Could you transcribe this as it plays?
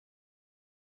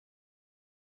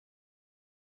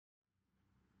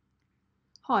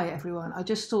Hi everyone, I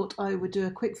just thought I would do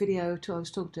a quick video I was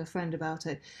talking to a friend about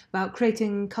it, about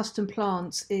creating custom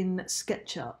plants in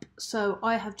SketchUp. So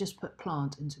I have just put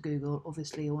plant into Google.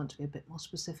 Obviously you want to be a bit more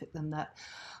specific than that.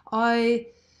 I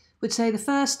would say the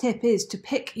first tip is to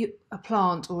pick a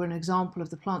plant or an example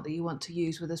of the plant that you want to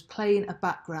use with as plain a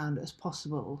background as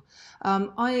possible.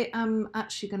 I am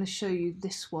actually going to show you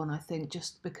this one, I think,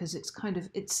 just because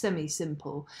it's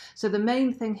semi-simple. So the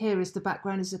main thing here is the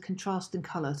background is a contrasting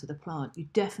colour to the plant. You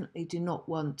definitely do not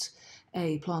want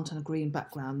a plant on a green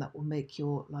background. That will make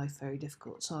your life very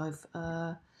difficult. So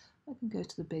I can go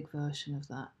to the big version of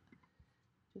that.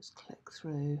 Just click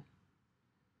through.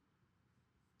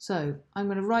 So I'm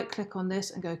going to right click on this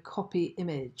and go copy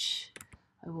image.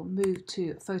 I will move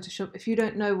to Photoshop. If you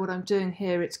don't know what I'm doing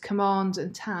here, it's Command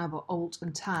and Tab or Alt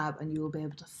and Tab, and you will be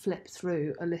able to flip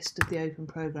through a list of the open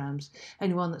programs.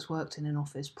 Anyone that's worked in an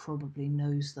office probably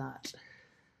knows that.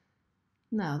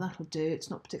 Now that'll do. It's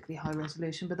not particularly high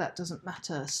resolution, but that doesn't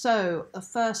matter. So the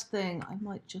first thing, I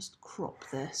might just crop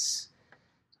this.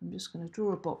 I'm just going to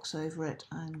draw a box over it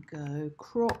and go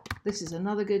crop. This is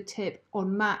another good tip.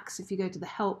 On Macs, if you go to the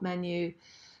help menu,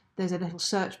 there's a little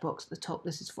search box at the top.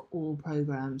 This is for all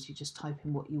programs. You just type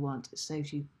in what you want. It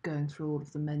saves you going through all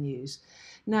of the menus.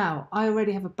 Now, I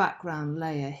already have a background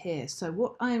layer here. So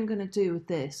what I am going to do with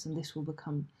this, and this will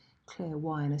become clear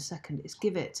why in a second, is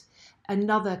give it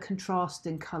another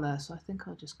contrasting colour. So I think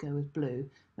I'll just go with blue,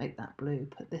 make that blue,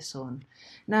 put this on.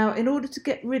 Now, in order to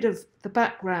get rid of the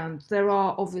background, there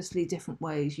are obviously different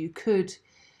ways. You could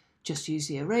just use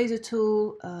the eraser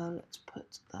tool. Let's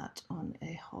put that on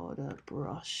a harder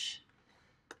brush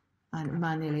and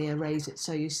manually erase it.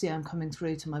 So you see I'm coming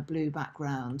through to my blue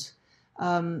background.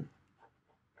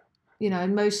 You know,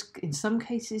 in some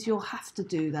cases you'll have to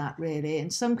do that really. In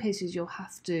some cases you'll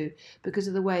have to, because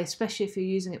of the way, especially if you're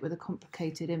using it with a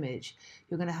complicated image,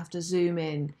 you're going to have to zoom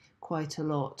in quite a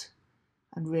lot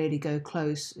and really go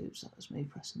close. Oops, that was me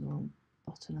pressing the wrong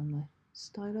button on my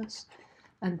stylus.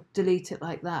 And delete it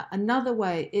like that. Another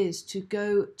way is to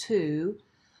go to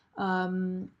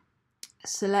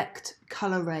select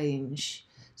color range.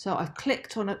 So I've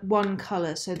clicked on one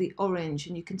color, so the orange,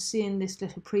 and you can see in this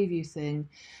little preview thing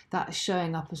that is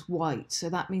showing up as white. So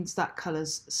that means that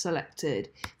color's selected.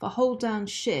 If I hold down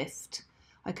Shift,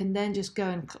 I can then just go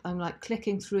and I'm like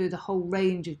clicking through the whole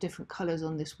range of different colors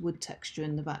on this wood texture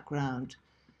in the background.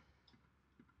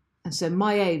 And so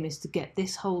my aim is to get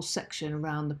this whole section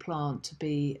around the plant to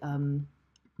be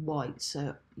white.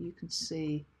 So you can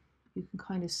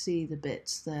kind of see the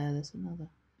bits there. There's another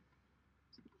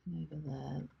over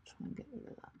there. Try and get rid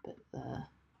of that bit there.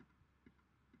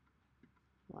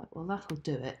 Right, well that'll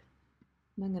do it.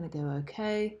 And I'm going to go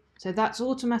OK. So that's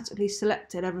automatically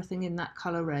selected everything in that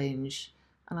colour range.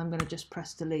 And I'm going to just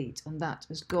press delete and that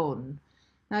is gone.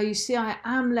 Now you see I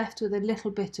am left with a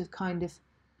little bit of kind of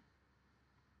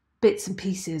bits and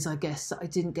pieces, I guess, that I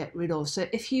didn't get rid of. So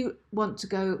if you want to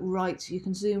go right, you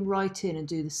can zoom right in and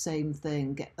do the same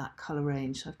thing, get that colour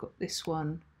range. So I've got this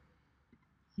one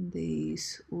and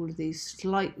all of these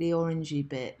slightly orangey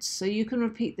bits. So you can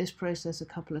repeat this process a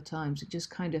couple of times and just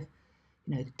kind of,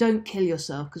 you know, don't kill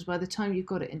yourself, because by the time you've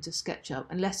got it into SketchUp,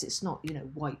 unless it's not, you know,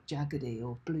 white jaggedy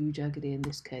or blue jaggedy in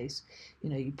this case, you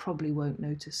know, you probably won't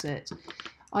notice it.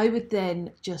 I would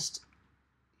then just,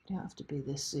 you don't have to be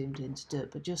this zoomed in to do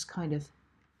it, but just kind of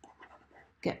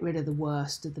get rid of the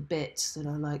worst of the bits that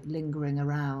are like lingering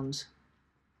around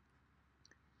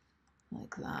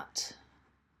like that,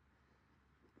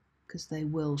 because they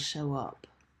will show up.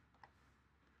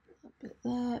 That bit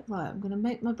there. Right, I'm going to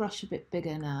make my brush a bit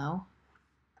bigger now.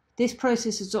 This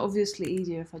process is obviously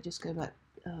easier if I just go back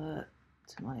to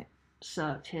my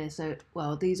search here. So,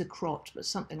 well, these are cropped, but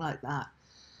something like that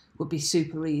would be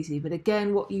super easy. But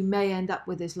again, what you may end up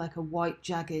with is like a white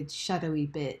jagged shadowy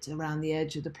bit around the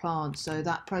edge of the plant. So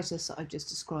that process that I've just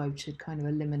described should kind of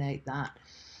eliminate that.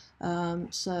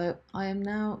 So I am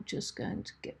now just going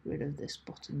to get rid of this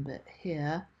bottom bit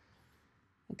here.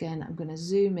 Again, I'm going to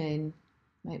zoom in,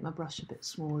 make my brush a bit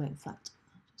smaller. In fact,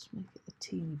 I'll just make it a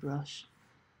teeny brush,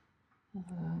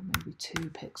 maybe 2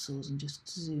 pixels, and just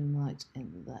zoom right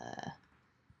in there.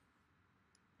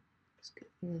 Let's get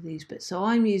rid of these bits. So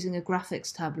I'm using a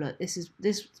graphics tablet.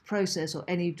 This process, or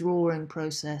any drawing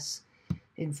process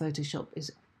in Photoshop,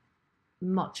 is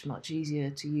much easier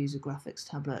to use a graphics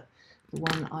tablet. The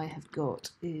one I have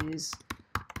got is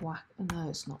no,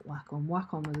 it's not Wacom.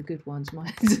 Wacom are the good ones.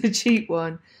 Mine's a cheap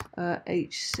one,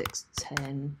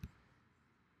 H610.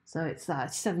 So it's that,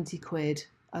 it's 70 quid.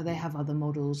 They have other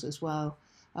models as well,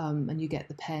 and you get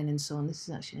the pen and so on. This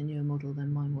is actually a newer model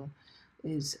than mine were.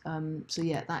 So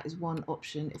yeah, that is one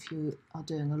option if you are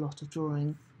doing a lot of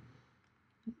drawing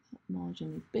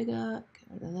marginally bigger,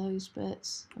 get rid of those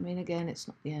bits. I mean, again, it's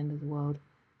not the end of the world.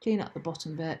 Clean up the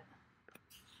bottom bit.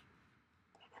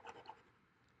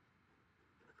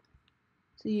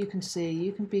 So you can see,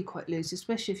 you can be quite loose,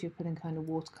 especially if you're putting kind of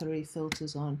watercolory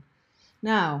filters on.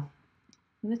 Now,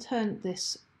 I'm going to turn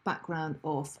this background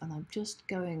off and I'm just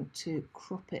going to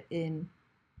crop it in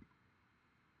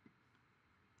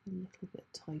a little bit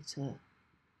tighter.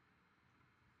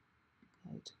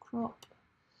 Go to crop.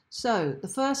 So the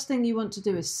first thing you want to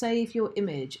do is save your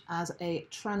image as a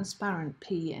transparent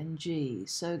PNG.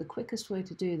 So the quickest way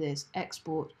to do this,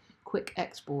 export, quick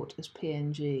export as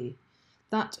PNG.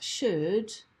 That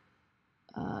should,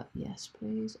 yes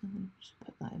please, I'm going to just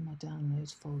put that in my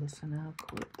downloads folder for now,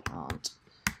 call it plant.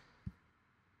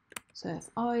 So if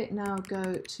I now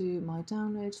go to my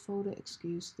downloads folder,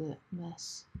 excuse the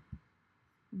mess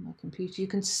on my computer, you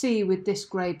can see with this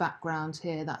grey background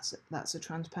here, that's a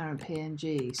transparent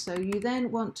PNG. So you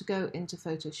then want to go into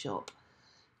Photoshop,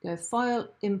 go File,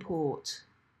 Import,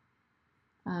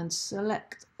 and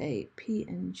select a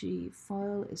PNG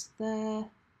file is there.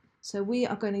 So we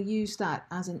are going to use that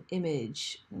as an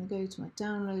image. I'm going to go to my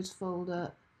downloads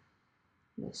folder,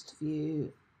 list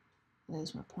view,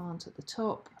 there's my plant at the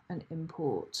top, and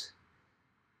import.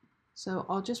 So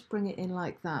I'll just bring it in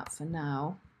like that for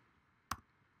now.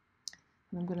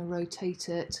 And I'm going to rotate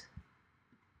it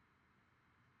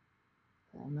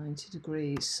 90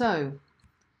 degrees. So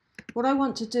what I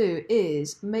want to do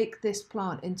is make this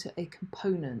plant into a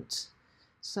component.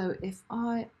 So if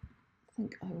I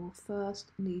think I will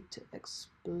first need to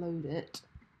explode it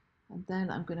and then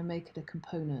I'm going to make it a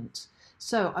component.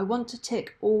 So I want to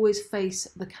tick always face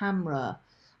the camera.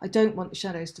 I don't want the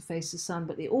shadows to face the sun,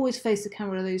 but they always face the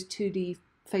camera, those 2D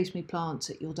Face Me plants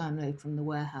that you'll download from the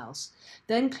warehouse.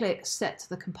 Then click Set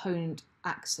the Component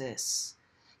Axis.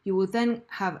 You will then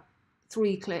have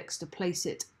 3 clicks to place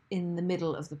it in the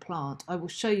middle of the plant. I will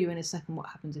show you in a second what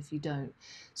happens if you don't.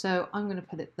 So I'm going to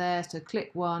put it there. So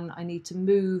click 1. I need to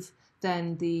move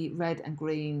then the red and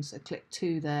green. So click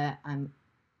 2 there, and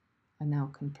I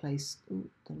now can place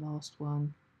the last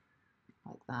one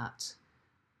like that.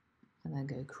 And then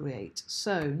go create.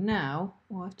 So now,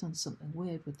 oh, I've done something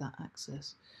weird with that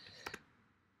axis.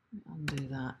 Undo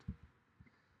that.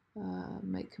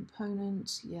 Make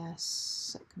components, yes,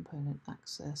 set component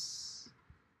axis.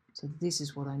 So this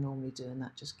is what I normally do, and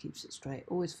that just keeps it straight.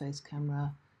 Always face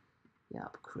camera.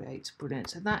 Yep, create,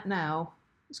 brilliant. So that now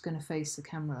is going to face the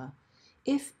camera.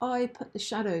 If I put the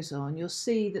shadows on, you'll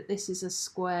see that this is a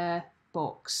square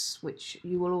box, which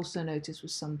you will also notice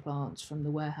with some plants from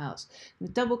the warehouse. I'm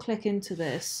going to double click into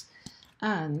this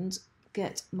and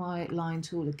get my line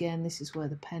tool again. This is where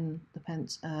the oh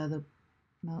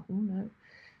no, I don't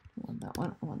want that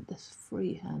one. I want this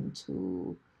freehand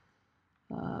tool,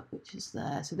 which is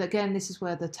there. So again, this is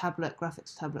where the tablet,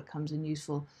 graphics tablet, comes in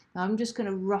useful. Now I'm just going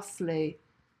to roughly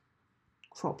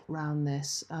crop around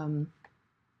this.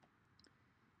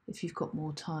 If you've got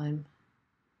more time,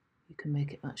 you can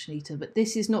make it much neater, but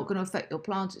this is not going to affect your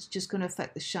plant, it's just going to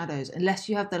affect the shadows. Unless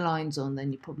you have the lines on,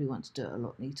 then you probably want to do it a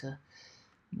lot neater.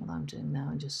 And what I'm doing now,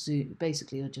 and just zoom,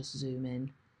 basically I'll just zoom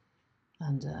in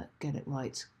and get it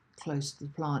right close to the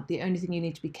plant. The only thing you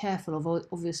need to be careful of,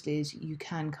 obviously, is you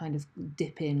can kind of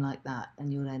dip in like that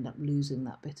and you'll end up losing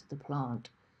that bit of the plant.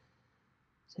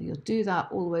 So you'll do that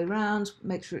all the way around,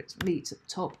 make sure it meets at the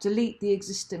top, delete the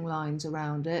existing lines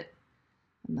around it,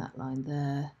 and that line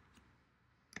there.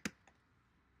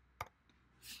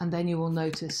 And then you will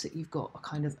notice that you've got a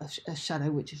kind of a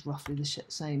shadow which is roughly the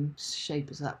same shape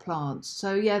as that plant.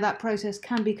 So yeah, that process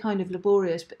can be kind of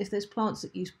laborious, but if there's plants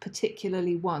that you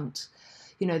particularly want,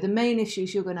 you know, the main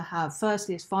issues you're going to have,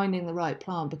 firstly, is finding the right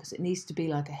plant, because it needs to be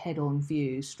like a head-on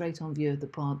view, straight-on view of the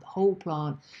plant, the whole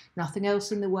plant, nothing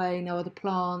else in the way, no other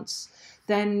plants.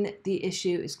 Then the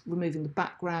issue is removing the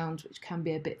background, which can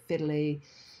be a bit fiddly.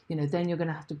 You know, then you're going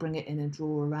to have to bring it in and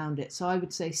draw around it. So I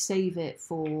would say save it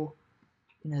for,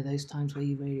 you know, those times where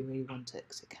you really, really want it,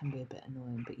 because it can be a bit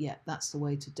annoying. But yeah, that's the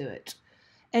way to do it.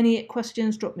 Any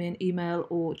questions, drop me an email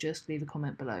or just leave a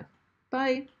comment below.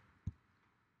 Bye.